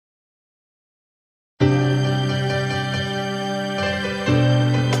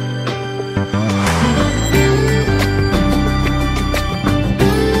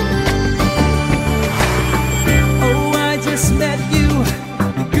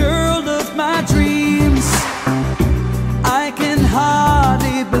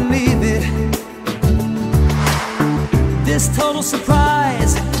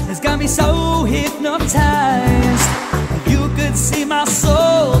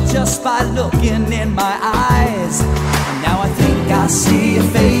just by looking in my eyes. And now I think I see a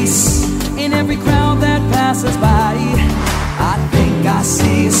face in every crowd that passes by. I think I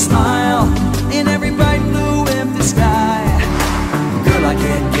see a smile in every bright blue empty sky. Girl, I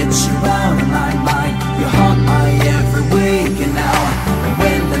can't get you out of my mind. You haunt my every waking hour. And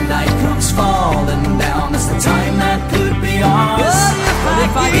when the night comes falling down, it's the time that could be ours. But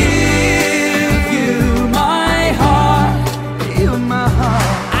if I give you my heart,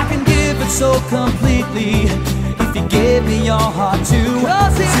 I can give it so completely. If you give me your heart too,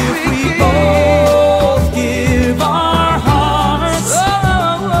 'cause if we both give our hearts,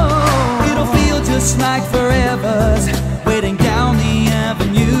 it'll feel just like forever's waiting down the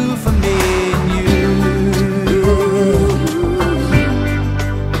avenue for me and you.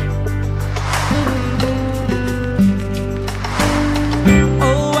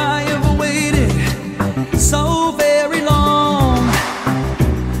 Oh, I have waited so very long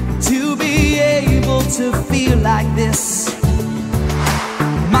to be able to feel like this.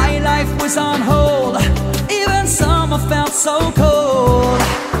 My life was on hold, even summer felt so cold.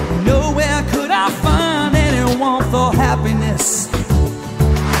 Nowhere could I find anyone for happiness.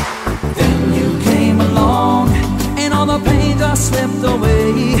 Then you came along, and all the pain just slipped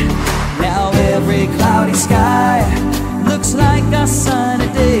away. Now every cloudy sky looks like a sunny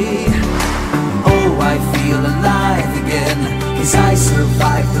day. Oh, I feel alive again, 'cause I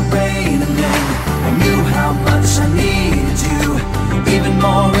survived the rain, and then I knew how much I needed you, even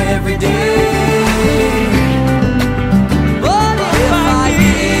more every day. But if I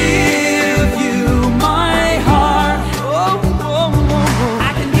give you my heart,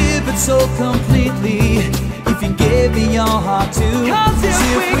 I can give it so completely. If you give me your heart too, 'cause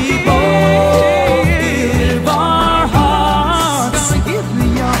if we both give our hearts,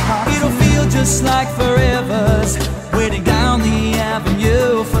 it'll feel just like forever's waiting down the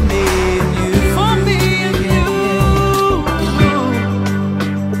avenue for me and you. For me and you.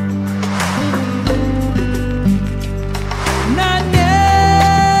 And I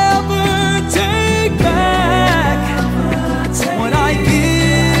never take back what I give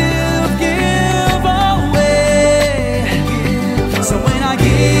away. So when I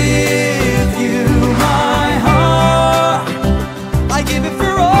give you my heart, I give it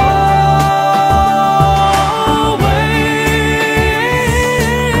for always.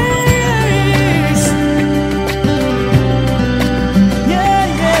 Yeah,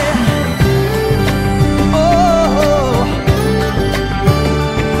 yeah. Oh.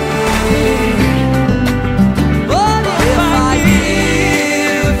 But if I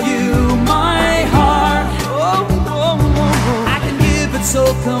give you my heart, I can give it so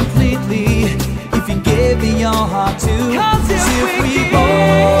completely. If you give me your heart too, 'cause if we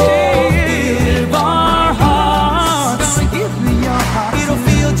both give our hearts, it'll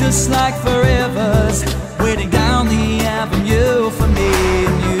feel just like forever's waiting down the avenue for me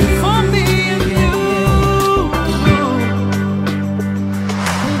and you. For me and you.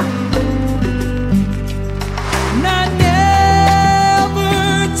 And I never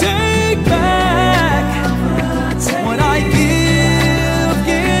take back what I give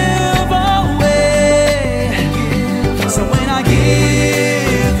away. So when I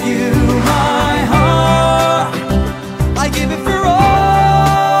give you my heart, I give it for always.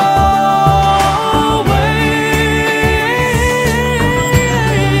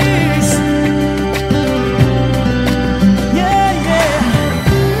 Yeah, yeah.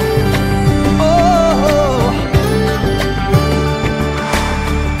 Oh.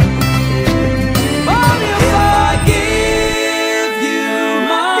 But if I give you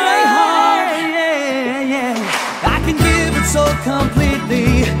my heart, I can give it so completely.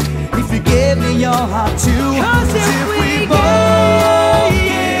 If you give me your heart too, 'cause if we both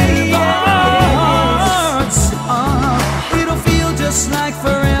give our hearts, it'll feel just like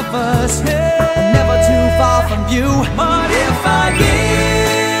forever's, never too far from you. But if I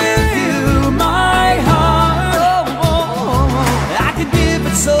give you my heart, I can give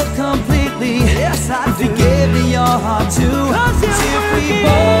it so completely. Yes, I do. If you give me your heart too, 'cause if we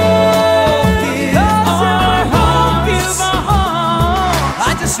both give our hearts,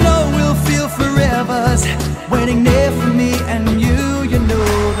 I just know we'll feel forever's waiting there